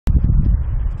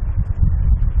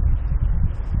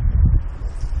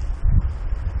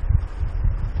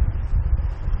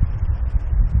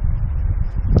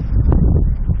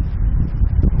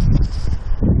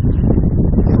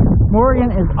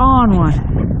Morgan is on one.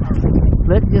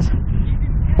 Let's just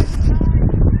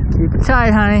keep it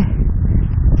tight, honey.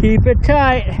 Keep it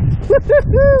tight.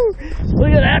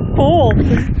 Look at that pull.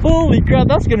 Holy crap,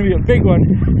 that's gonna be a big one.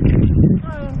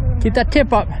 Keep that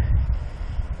tip up.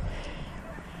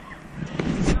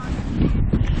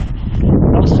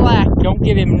 No slack. Don't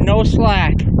give him no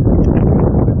slack.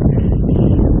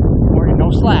 Morgan, no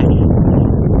slack.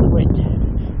 Wait.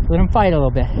 Let him fight a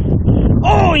little bit.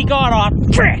 Oh, he got off.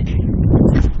 Frick!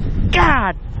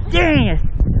 God dang it.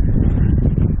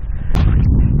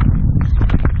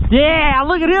 Yeah,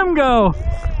 look at him go.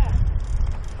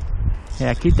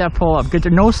 Yeah, keep that pull up. Get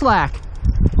there, no slack.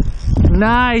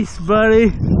 Nice,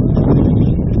 buddy.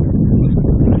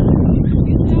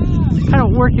 Kind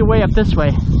of work your way up this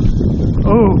way.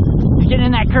 Oh, you're getting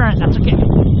in that current. That's okay.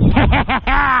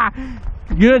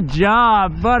 Good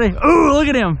job, buddy. Oh, look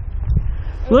at him.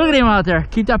 Look at him out there.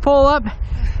 Keep that pole up.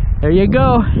 There you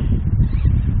go.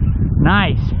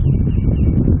 Nice.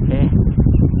 Okay.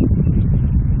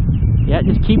 Yeah,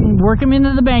 just keep him, work him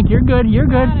into the bank. You're good. You're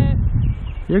good.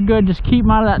 You're good. Just keep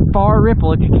him out of that far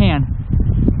ripple if you can.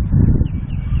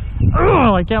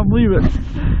 Oh, I can't believe it.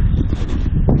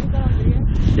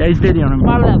 Yeah, he's videoing him.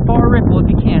 Out of that far ripple if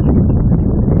you can.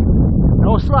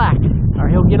 No slack, or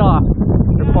he'll get off.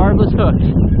 They're barbless hooks.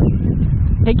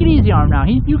 Take it easy on him now.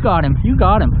 You got him. You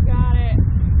got him. Got it.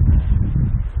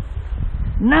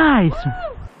 Nice.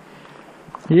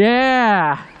 Woo!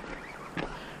 Yeah.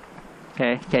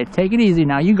 Okay, take it easy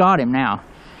now. You got him now.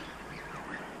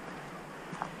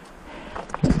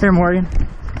 Here, Morgan.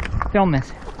 Film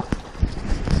this.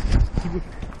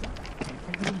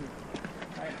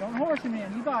 Alright, don't horse him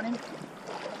in. You got him.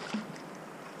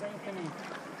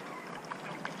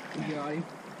 You got him.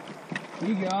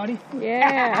 You got him.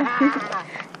 Yeah.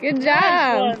 Good job.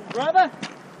 Nice one, brother.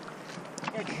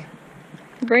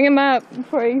 Bring him up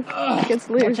before he gets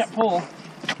loose. Watch that pole.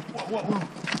 Whoa.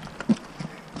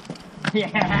 Yeah.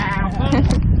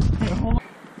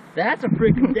 That's a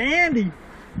freaking dandy.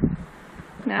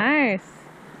 Nice.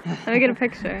 Let me get a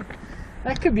picture.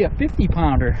 That could be a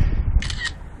 50-pounder.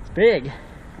 It's big.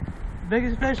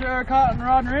 Biggest fish I ever caught in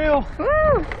rod and reel.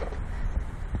 Woo!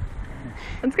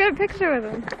 Let's get a picture with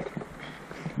him.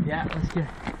 Yeah, let's get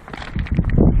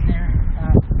there.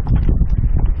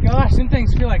 Gosh, some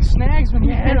things feel like snags when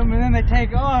you hit them and then they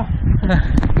take off. No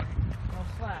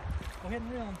slack. Go ahead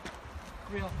and reel them.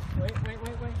 Reel. Wait.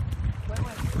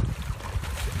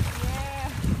 Yeah.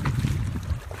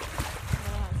 I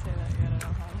don't say that yet. I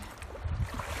don't have.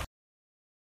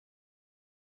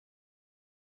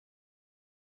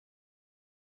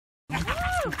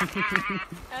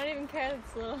 I don't even care that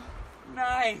it's little.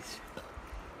 Nice.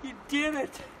 You did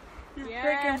it. You Yes.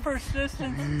 freaking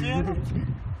persistence did it.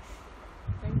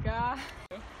 Thank God.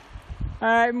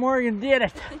 Alright, Morgan did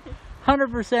it.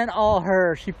 100% all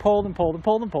her. She pulled and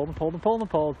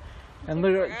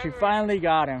look at, she finally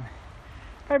got him.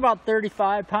 Probably about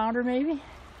 35-pounder maybe.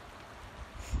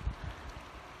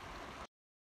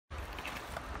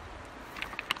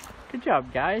 Good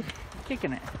job, guys.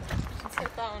 Kicking it. Let's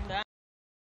set that one down.